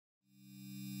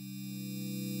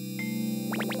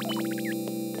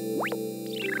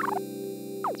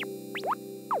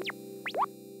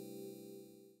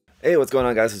Hey, what's going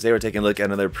on, guys? So today we're taking a look at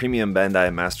another premium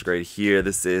Bandai Master Grade here.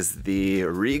 This is the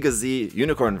Riga Z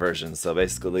Unicorn version. So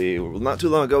basically, not too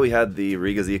long ago we had the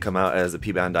Riga Z come out as a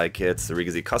P-Bandai kit, the Riga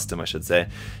Z Custom I should say,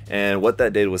 and what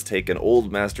that did was take an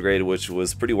old Master Grade, which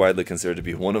was pretty widely considered to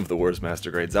be one of the worst Master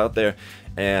Grades out there,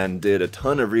 and did a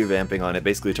ton of revamping on it,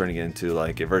 basically turning it into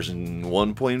like a version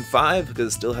 1.5, because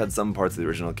it still had some parts of the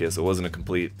original kit, so it wasn't a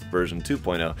complete version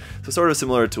 2.0. So sort of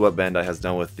similar to what Bandai has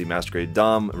done with the Master Grade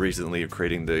Dom, recently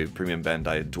creating the Premium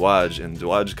Bandai Dwaj and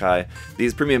Dwaj Kai.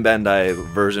 These Premium Bandai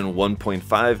version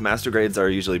 1.5 Master Grades are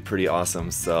usually pretty awesome,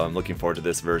 so I'm looking forward to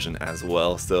this version as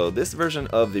well. So this version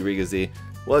of the Riga Z,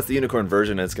 well, it's the Unicorn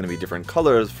version, and it's going to be different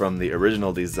colors from the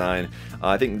original design.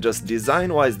 I think just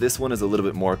design-wise, this one is a little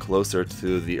bit more closer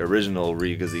to the original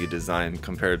Riga Z design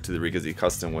compared to the Riga Z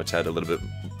Custom, which had a little bit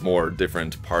more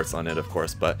different parts on it, of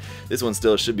course, but this one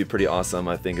still should be pretty awesome.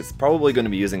 I think it's probably going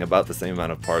to be using about the same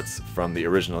amount of parts from the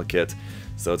original kit,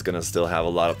 so it's going to still have a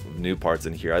lot of new parts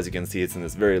in here. As you can see, it's in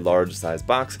this very large size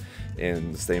box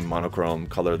in the same monochrome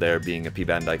color there, being a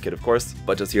P-Bandai kit of course,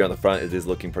 but just here on the front it is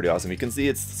looking pretty awesome. You can see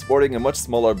it's sporting a much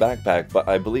smaller backpack, but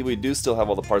I believe we do still have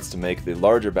all the parts to make the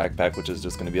larger backpack, which is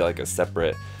just going to be like a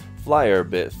separate flyer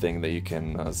bit thing that you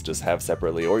can just have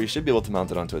separately, or you should be able to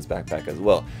mount it onto its backpack as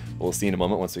well. We'll see in a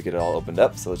moment once we get it all opened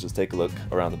up, so let's just take a look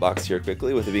around the box here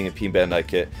quickly. With it being a P-Bandai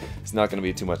kit, it's not going to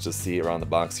be too much to see around the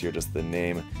box here, just the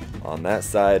name on that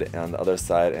side and on the other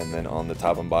side, and then on the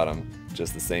top and bottom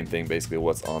just the same thing, basically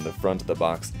what's on the front of the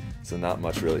box. So not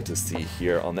much really to see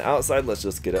here on the outside. Let's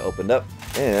just get it opened up.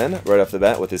 And right off the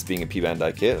bat, with this being a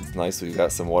P-Bandai kit, it's nice we've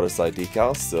got some waterslide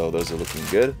decals, so those are looking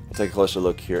good. We'll take a closer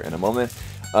look here in a moment.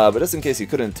 But just in case you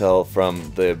couldn't tell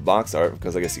from the box art,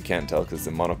 because I guess you can't tell because it's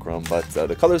in monochrome, but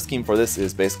the color scheme for this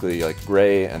is basically like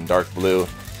gray and dark blue.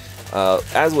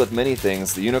 As with many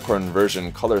things, the Unicorn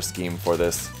version color scheme for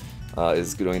this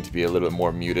is going to be a little bit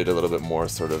more muted, a little bit more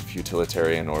sort of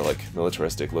utilitarian or like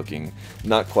militaristic looking,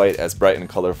 not quite as bright and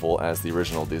colorful as the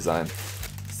original design.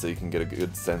 So you can get a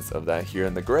good sense of that here.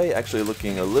 And the gray actually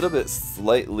looking a little bit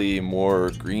slightly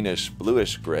more greenish,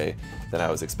 bluish gray than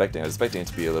I was expecting. I was expecting it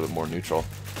to be a little bit more neutral.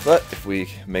 But if we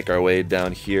make our way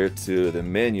down here to the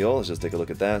manual, let's just take a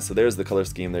look at that. So there's the color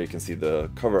scheme there. You can see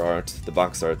the cover art, the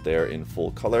box art there in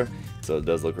full color. So it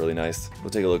does look really nice.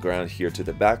 We'll take a look around here to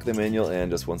the back of the manual,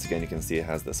 and just once again you can see it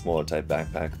has the smaller type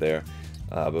backpack there.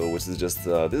 But which is just,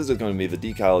 this is going to be the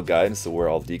decal guide, so where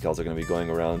all the decals are going to be going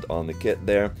around on the kit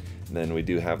there. And then we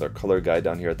do have their color guide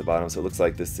down here at the bottom, so it looks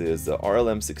like this is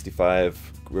RLM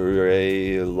 65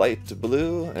 gray light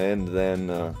blue, and then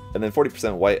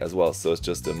 40% white as well, so it's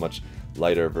just a much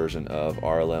lighter version of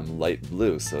RLM light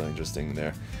blue, so interesting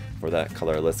there for that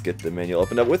color. Let's get the manual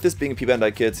opened up. With this being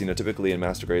P-Bandai kits, you know, typically in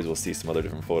Master Grades we'll see some other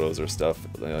different photos or stuff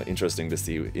interesting to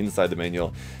see inside the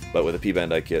manual, but with a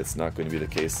P-Bandai kit it's not going to be the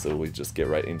case, so we just get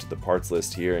right into the parts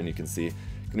list here, and you can see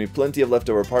going to be plenty of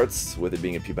leftover parts, with it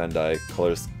being a P-Bandai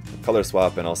color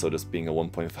swap and also just being a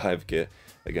 1.5 kit.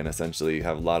 Again, essentially you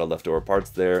have a lot of leftover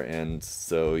parts there, and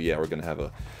so yeah, we're going to have a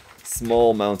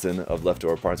small mountain of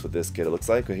leftover parts with this kit, it looks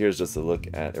like. But here's just a look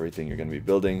at everything you're going to be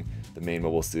building. The main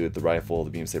mobile suit, the rifle, the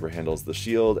beam saber handles, the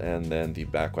shield, and then the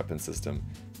back weapon system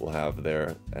we'll have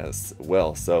there as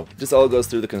well. So just all goes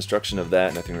through the construction of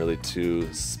that, nothing really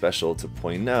too special to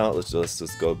point out. Let's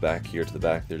just go back here to the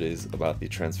back. There it is about the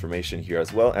transformation here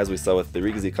as well. As we saw with the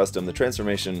Riga Z Custom, the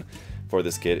transformation for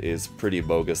this kit is pretty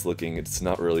bogus looking. It's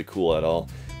not really cool at all,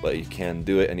 but you can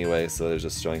do it anyway, so they're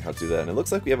just showing how to do that. And it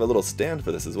looks like we have a little stand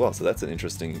for this as well, so that's an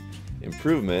interesting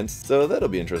improvement. So that'll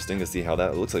be interesting to see how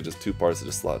that, it looks like just two parts that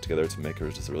just slot together to make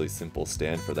just a really simple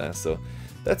stand for that, so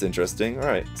that's interesting.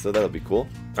 Alright, so that'll be cool.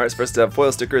 Alright, so first up,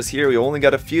 foil stickers here. We only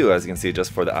got a few, as you can see,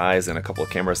 just for the eyes and a couple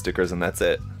of camera stickers, and that's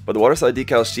it. But the waterslide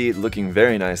decal sheet looking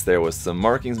very nice there with some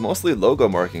markings, mostly logo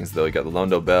markings though. You got the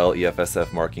Londo Bell,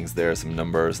 EFSF markings there, some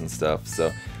numbers and stuff,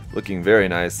 so looking very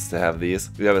nice to have these.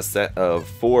 We have a set of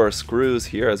 4 screws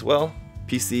here as well.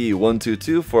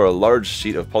 PC122 for a large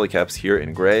sheet of polycaps here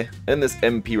in gray, and this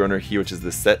MP runner here, which is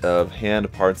the set of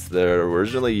hand parts that are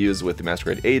originally used with the Master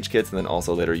Grade Age kits and then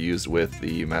also later used with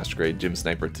the Master Grade Gym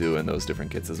Sniper 2 and those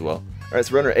different kits as well. Alright,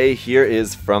 so runner A here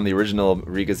is from the original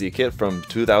Riga Z kit from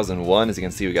 2001. As you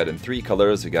can see, we got in 3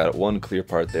 colors. We got one clear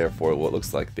part there for what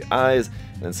looks like the eyes,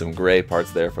 and then some gray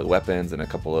parts there for the weapons, and a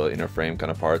couple of inner frame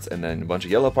kind of parts, and then a bunch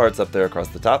of yellow parts up there across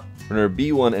the top. Runner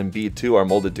B1 and B2 are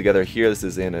molded together here. This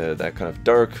is in that kind of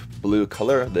dark blue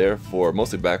color there for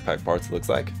mostly backpack parts, it looks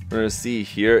like. Runner C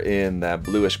here in that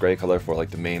bluish gray color for like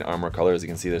the main armor color. As you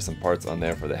can see, there's some parts on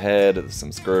there for the head,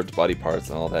 some skirt, body parts,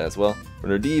 and all that as well.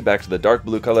 Runner D back to the dark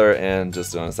blue color, and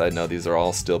just on a side note, these are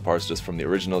all still parts just from the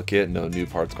original kit, no new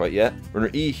parts quite yet. Runner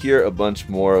E here, a bunch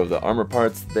more of the armor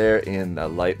parts there in the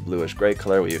light bluish gray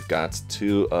color. We've got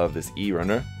 2 of this E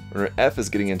runner. Runner F is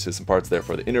getting into some parts there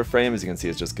for the inner frame. As you can see,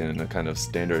 it's just getting a kind of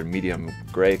standard medium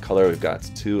gray color. We've got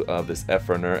 2 of this F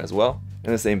runner as well.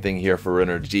 And the same thing here for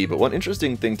Runner G, but one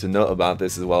interesting thing to note about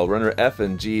this is while Runner F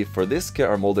and G for this kit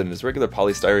are molded in this regular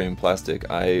polystyrene plastic,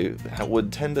 I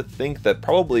would tend to think that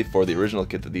probably for the original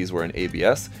kit that these were in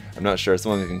ABS. I'm not sure,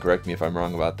 someone can correct me if I'm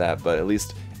wrong about that, but at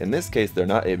least in this case they're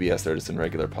not ABS, they're just in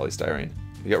regular polystyrene.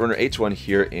 We got Runner H1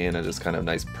 here in a just kind of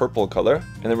nice purple color,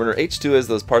 and then Runner H2 is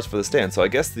those parts for the stand. So I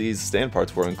guess these stand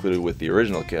parts were included with the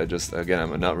original kit. Again,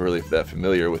 I'm not really that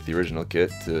familiar with the original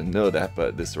kit to know that,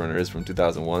 but this runner is from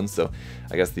 2001, so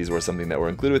I guess these were something that were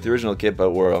included with the original kit, but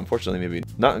were unfortunately maybe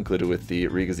not included with the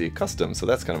Riga Z Custom, so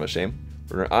that's kind of a shame.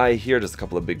 Runner I here, just a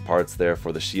couple of big parts there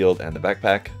for the shield and the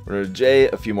backpack. Runner J,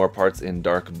 a few more parts in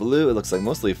dark blue. It looks like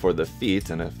mostly for the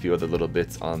feet and a few other little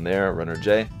bits on there. Runner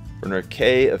J. Runner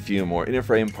K, a few more inner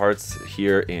frame parts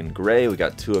here in gray. We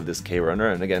got 2 of this K runner,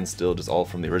 and again, still just all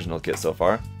from the original kit so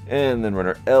far. And then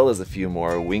Runner L is a few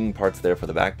more wing parts there for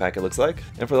the backpack, it looks like.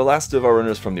 And for the last 2 of our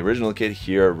runners from the original kit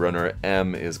here, Runner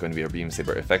M is going to be our beam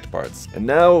saber effect parts. And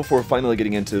now we're finally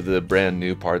getting into the brand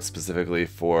new parts specifically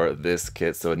for this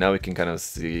kit. So now we can kind of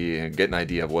see and get an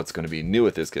idea of what's going to be new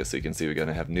with this kit. So you can see we're going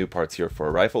to have new parts here for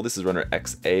a rifle. This is Runner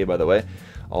XA, by the way.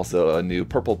 Also a new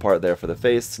purple part there for the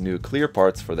face, new clear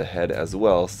parts for the head as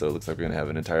well, so it looks like we're going to have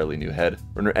an entirely new head.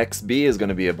 Runner XB is going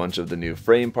to be a bunch of the new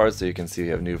frame parts, so you can see we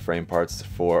have new frame parts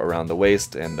for around the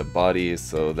waist and the body,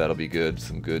 so that'll be good,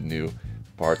 some good new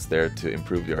parts there to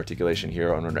improve the articulation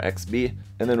here on Runner XB.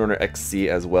 And then Runner XC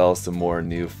as well, some more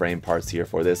new frame parts here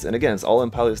for this. And again, it's all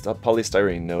in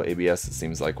polystyrene, no ABS it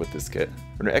seems like with this kit.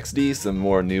 Runner XD, some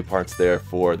more new parts there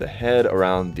for the head,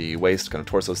 around the waist, kind of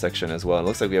torso section as well. And it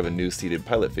looks like we have a new seated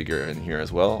pilot figure in here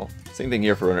as well. Same thing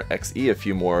here for Runner XE, a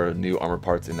few more new armor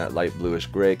parts in that light bluish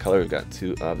gray color. We've got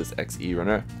 2 of this XE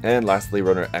runner. And lastly,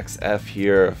 Runner XF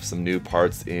here, some new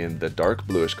parts in the dark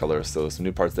bluish color. So some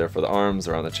new parts there for the arms,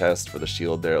 around the chest, for the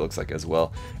shield there it looks like as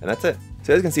well. And that's it.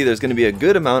 So as you can see, there's going to be a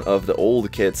good amount of the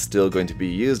old kit still going to be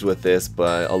used with this,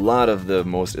 but a lot of the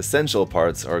most essential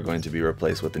parts are going to be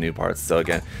replaced with the new parts. So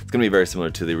again, it's going to be very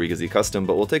similar to the Riga Z Custom,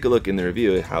 but we'll take a look in the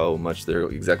review at how much they're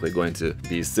exactly going to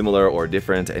be similar or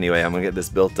different. Anyway, I'm going to get this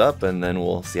built up and then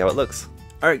we'll see how it looks.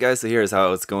 Alright guys, so here's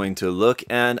how it's going to look,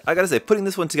 and I gotta say, putting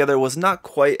this one together was not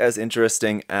quite as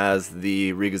interesting as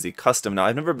the Riga Z Custom. Now,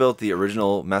 I've never built the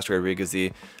original Master Grade Riga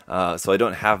Z, so I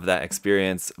don't have that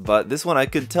experience, but this one I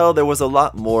could tell there was a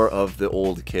lot more of the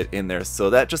old kit in there, so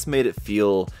that just made it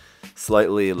feel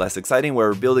slightly less exciting.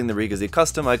 Where building the Riga Z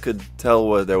Custom, I could tell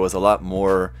where there was a lot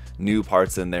more new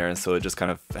parts in there, and so it just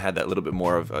kind of had that little bit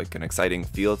more of like an exciting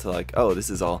feel to like, oh, this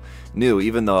is all new,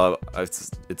 even though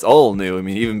it's all new. I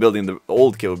mean, even building the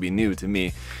old kit would be new to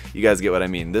me. You guys get what I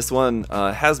mean. This one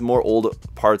has more old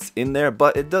parts in there,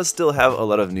 but it does still have a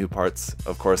lot of new parts,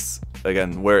 of course,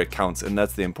 again, where it counts, and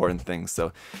that's the important thing.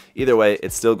 So either way,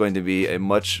 it's still going to be a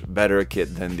much better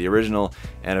kit than the original,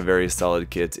 and a very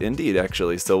solid kit indeed,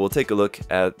 actually. So we'll take a look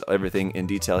at everything in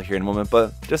detail here in a moment,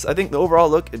 but just I think the overall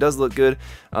look, it does look good.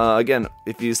 Again,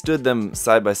 if you stood them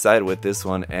side by side with this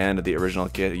one and the original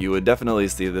kit, you would definitely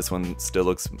see this one still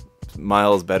looks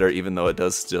miles better, even though it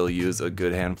does still use a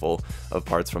good handful of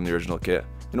parts from the original kit.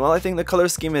 And while I think the color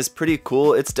scheme is pretty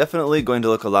cool, it's definitely going to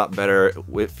look a lot better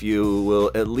if you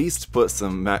will at least put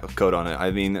some matte coat on it.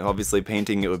 I mean, obviously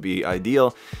painting it would be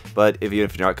ideal, but if you're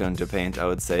not going to paint, I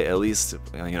would say at least,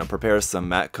 you know, prepare some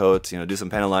matte coat, you know, do some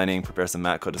panel lining, prepare some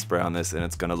matte coat to spray on this, and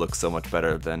it's going to look so much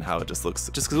better than how it just looks.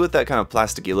 Just because with that kind of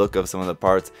plasticky look of some of the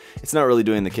parts, it's not really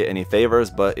doing the kit any favors,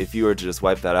 but if you were to just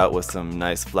wipe that out with some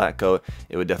nice flat coat,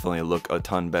 it would definitely look a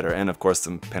ton better. And of course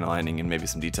some panel lining and maybe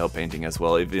some detail painting as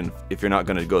well, even if you're not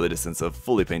going to go the distance of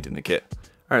fully painting the kit.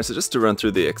 Alright, so just to run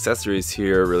through the accessories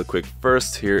here really quick.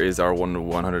 First, here is our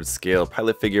 1/100 scale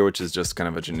pilot figure, which is just kind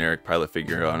of a generic pilot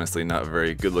figure, honestly not a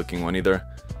very good looking one either.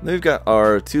 Then we've got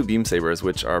our 2 beam sabers,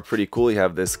 which are pretty cool. You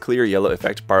have this clear yellow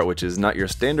effect part, which is not your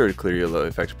standard clear yellow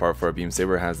effect part for a beam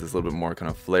saber. It has this little bit more kind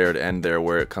of flared end there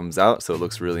where it comes out, so it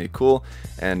looks really cool.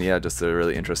 And yeah, just a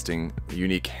really interesting,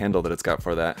 unique handle that it's got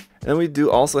for that. And we do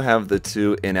also have the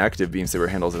 2 inactive beam saber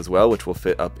handles as well, which will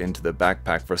fit up into the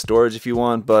backpack for storage if you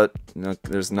want, but you know,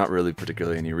 there's not really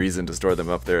particularly any reason to store them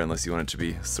up there unless you want it to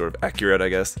be sort of accurate, I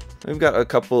guess. We've got a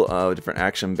couple of different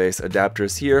action base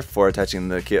adapters here for attaching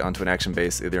the kit onto an action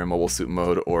base, either in mobile suit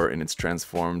mode or in its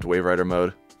transformed Wave Rider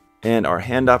mode. And our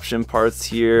hand option parts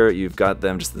here, you've got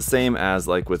them just the same as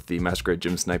like with the Masquerade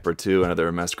Gym Sniper 2 and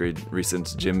other Masquerade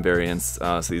recent gym variants.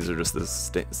 So these are just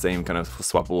the same kind of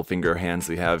swappable finger hands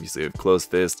we have. You have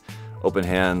closed fist, open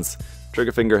hands,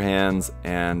 trigger finger hands,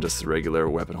 and just regular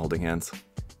weapon holding hands.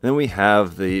 Then we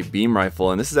have the beam rifle,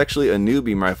 and this is actually a new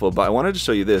beam rifle, but I wanted to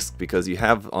show you this because you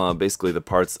have basically the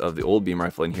parts of the old beam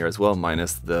rifle in here as well,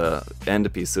 minus the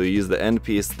end piece. So you use the end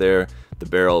piece there, the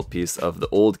barrel piece of the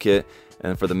old kit,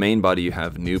 and for the main body you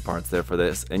have new parts there for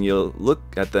this. And you'll look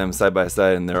at them side by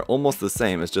side and they're almost the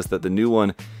same. It's just that the new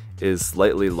one is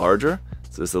slightly larger,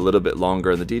 so it's a little bit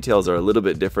longer, and the details are a little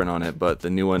bit different on it, but the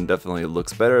new one definitely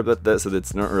looks better, so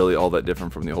it's not really all that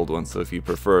different from the old one. So if you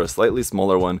prefer a slightly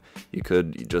smaller one, you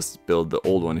could just build the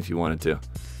old one if you wanted to. And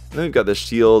then we've got the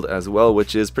shield as well,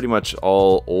 which is pretty much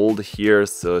all old here,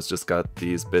 so it's just got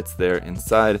these bits there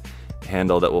inside,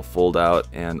 handle that will fold out,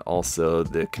 and also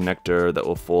the connector that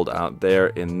will fold out there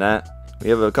in that. We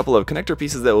have a couple of connector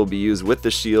pieces that will be used with the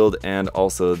shield, and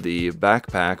also the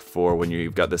backpack for when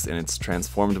you've got this in its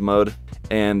transformed mode.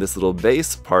 And this little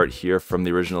base part here from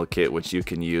the original kit, which you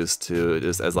can use to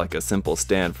just as like a simple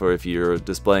stand for if you're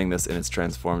displaying this in its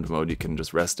transformed mode, you can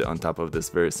just rest it on top of this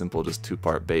very simple just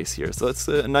two-part base here. So it's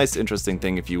a nice interesting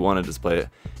thing if you want to display it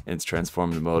in its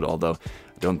transformed mode, although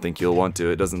I don't think you'll want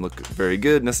to. It doesn't look very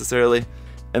good necessarily.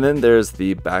 And then there's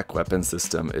the back weapon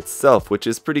system itself, which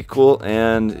is pretty cool,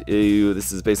 and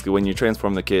this is basically when you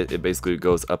transform the kit, it basically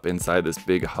goes up inside this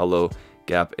big hollow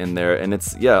gap in there, and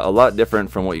it's, yeah, a lot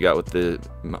different from what you got with the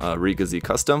Riga Z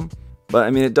Custom. But I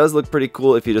mean, it does look pretty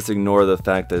cool if you just ignore the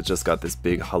fact that it's just got this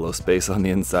big hollow space on the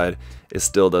inside. It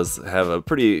still does have a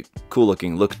pretty cool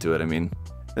looking look to it, I mean.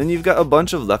 Then you've got a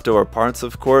bunch of leftover parts,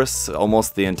 of course.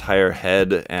 Almost the entire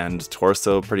head and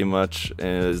torso pretty much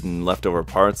is in leftover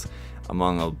parts,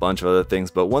 among a bunch of other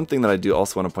things. But one thing that I do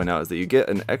also want to point out is that you get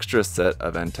an extra set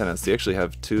of antennas. So you actually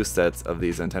have two sets of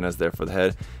these antennas there for the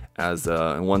head, as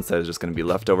and one set is just going to be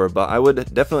leftover. But I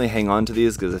would definitely hang on to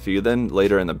these, because if you then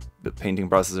later in the painting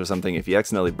process or something, if you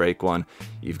accidentally break one,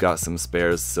 you've got some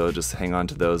spares, so just hang on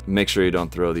to those. Make sure you don't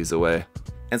throw these away.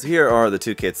 And so here are the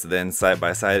two kits then side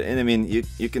by side, and I mean,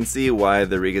 you can see why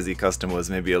the Riga Z Custom was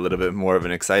maybe a little bit more of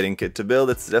an exciting kit to build.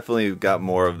 It's definitely got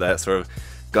more of that sort of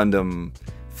Gundam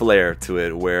flair to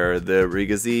it, where the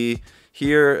Riga Z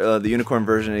here, the unicorn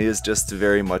version, is just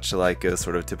very much like a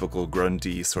sort of typical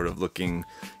grunty sort of looking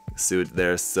suit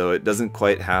there, so it doesn't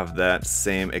quite have that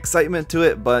same excitement to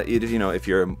it. But you know, if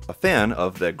you're a fan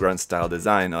of the grunt style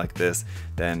design like this,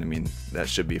 then I mean, that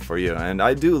should be for you. And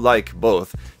I do like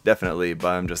both, definitely, but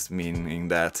I'm just meaning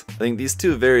that I think these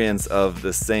two variants of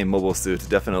the same mobile suit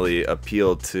definitely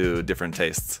appeal to different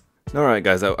tastes. Alright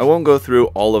guys, I won't go through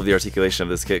all of the articulation of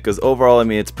this kit, because overall, I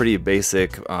mean, it's pretty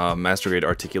basic master grade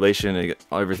articulation,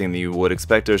 everything that you would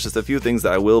expect. There's just a few things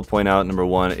that I will point out. Number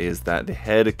one is that the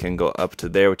head can go up to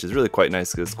there, which is really quite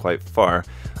nice because it's quite far.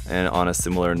 And on a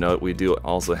similar note, we do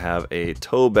also have a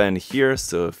toe bend here,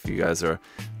 so if you guys are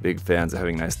big fans of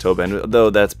having nice toe bend, though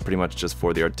that's pretty much just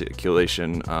for the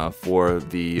articulation for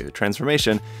the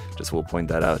transformation, just will point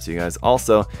that out to you guys.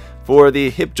 Also, for the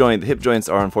hip joints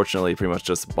are unfortunately pretty much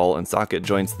just ball and socket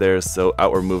joints there, so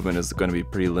outward movement is going to be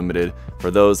pretty limited for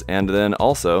those. And then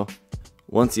also,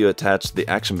 once you attach the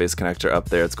action base connector up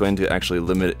there, it's going to actually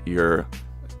limit your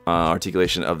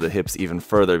articulation of the hips even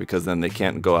further, because then they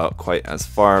can't go out quite as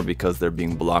far because they're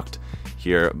being blocked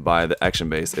here by the action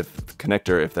base if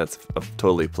that's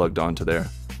totally plugged onto there.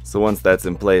 So once that's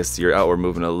in place, your outward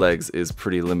movement of the legs is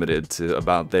pretty limited to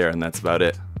about there, and that's about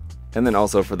it. And then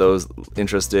also for those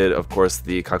interested, of course,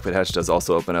 the cockpit hatch does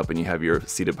also open up, and you have your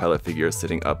seated pilot figure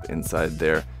sitting up inside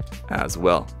there as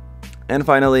well. And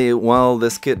finally, while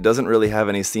this kit doesn't really have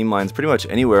any seam lines pretty much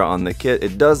anywhere on the kit,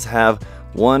 it does have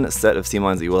one set of seam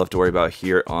lines that you will have to worry about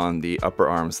here on the upper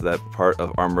arm. So that part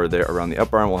of armor there around the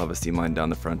upper arm will have a seam line down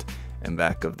the front and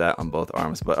back of that on both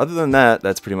arms. But other than that,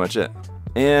 that's pretty much it.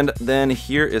 And then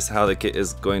here is how the kit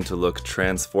is going to look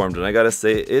transformed, and I gotta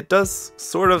say, it does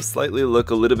sort of slightly look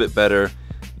a little bit better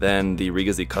than the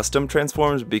Riga Z Custom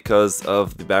transformed because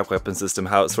of the back weapon system,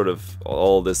 how it sort of,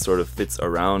 all this sort of fits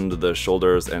around the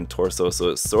shoulders and torso,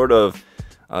 so it sort of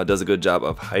does a good job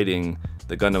of hiding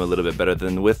the Gundam a little bit better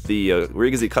than with the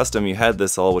Riga Z Custom. You had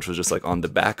this all, which was just like on the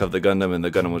back of the Gundam, and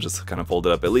the Gundam was just kind of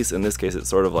folded up. At least in this case, it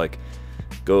sort of like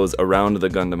goes around the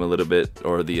Gundam a little bit,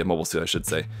 or the mobile suit I should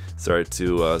say, sorry,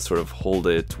 to sort of hold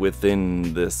it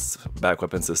within this back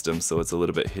weapon system, so it's a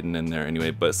little bit hidden in there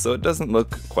anyway. But so it doesn't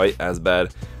look quite as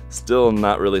bad. Still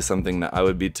not really something that I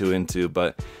would be too into,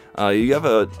 but You have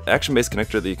a action base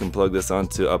connector that you can plug this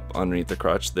onto up underneath the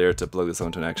crotch there to plug this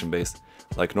onto an action base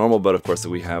like normal, but of course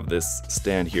we have this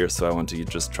stand here, so I want to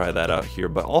just try that out here.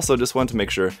 But also just want to make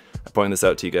sure I point this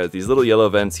out to you guys. These little yellow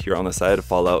vents here on the side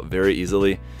fall out very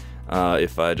easily.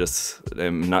 If I just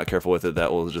am not careful with it,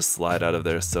 that will just slide out of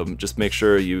there. So just make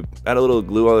sure you add a little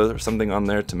glue or something on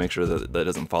there to make sure that that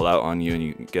doesn't fall out on you and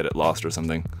you get it lost or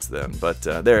something. But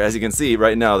there, as you can see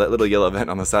right now, that little yellow vent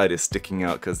on the side is sticking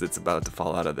out because it's about to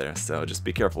fall out of there. So just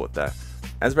be careful with that.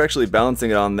 As we're actually balancing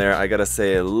it on there, I gotta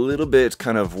say a little bit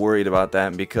kind of worried about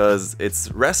that because it's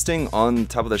resting on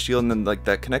top of the shield, and then like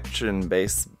that connection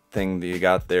base thing that you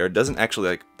got there doesn't actually,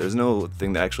 like, there's no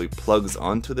thing that actually plugs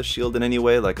onto the shield in any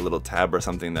way, like a little tab or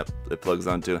something that it plugs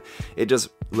onto. It just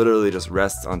literally just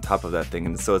rests on top of that thing,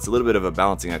 and so it's a little bit of a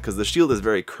balancing act because the shield is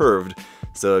very curved.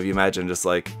 So if you imagine just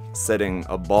like setting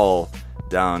a ball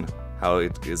down, how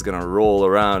it is going to roll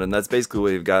around, and that's basically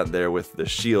what you've got there with the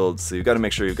shield. So you've got to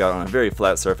make sure you've got it on a very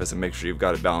flat surface and make sure you've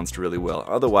got it balanced really well.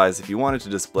 Otherwise, if you wanted to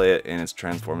display it in its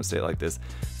transform state like this,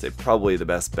 I'd say probably the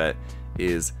best bet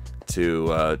is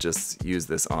to just use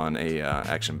this on a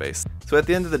action base. So at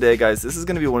the end of the day, guys, this is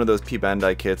going to be one of those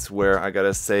P-Bandai kits where I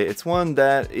gotta say it's one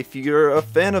that if you're a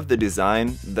fan of the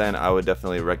design, then I would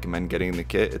definitely recommend getting the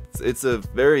kit. It's a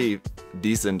very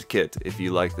decent kit if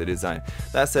you like the design.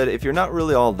 That said, if you're not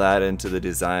really all that into the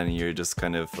design, you're just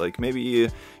kind of like, maybe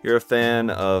you're a fan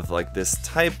of like this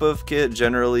type of kit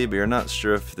generally, but you're not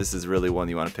sure if this is really one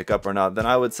you want to pick up or not, then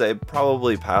I would say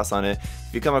probably pass on it.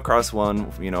 If you come across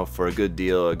one, you know, for a good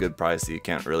deal, a good price that you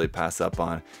can't really pass up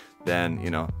on, then, you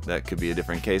know, that could be a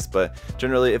different case. But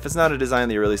generally, if it's not a design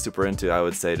that you're really super into, I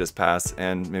would say just pass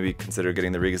and maybe consider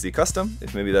getting the Riga Z Custom,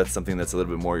 if maybe that's something that's a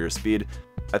little bit more your speed.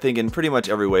 I think in pretty much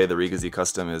every way, the Riga Z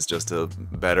Custom is just a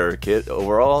better kit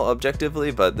overall,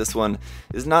 objectively, but this one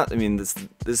is not. I mean, this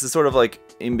is sort of like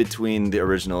in between the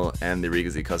original and the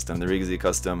Riga Z Custom. The Riga Z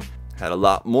Custom had a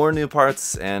lot more new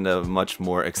parts and a much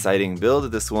more exciting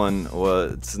build. This one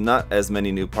was not as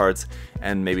many new parts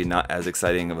and maybe not as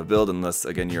exciting of a build unless,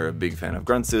 again, you're a big fan of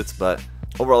grunt suits, but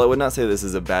overall I would not say this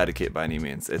is a bad kit by any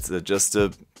means. It's just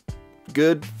a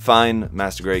good, fine,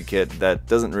 master grade kit that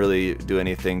doesn't really do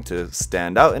anything to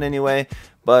stand out in any way,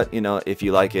 but you know, if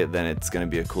you like it, then it's going to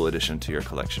be a cool addition to your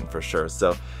collection for sure.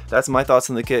 So that's my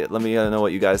thoughts on the kit. Let me know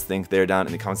what you guys think there down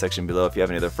in the comment section below. If you have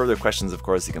any other further questions, of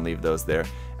course, you can leave those there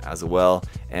as well.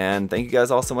 And thank you guys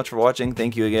all so much for watching.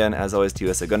 Thank you again, as always, to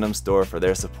USA Gundam Store for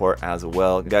their support as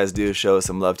well. You guys do show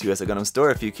some love to USA Gundam Store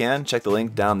if you can. Check the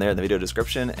link down there in the video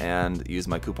description and use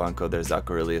my coupon code there,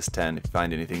 ZakuAurelius10, if you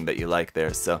find anything that you like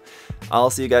there. So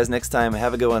I'll see you guys next time.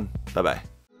 Have a good one.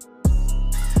 Bye-bye.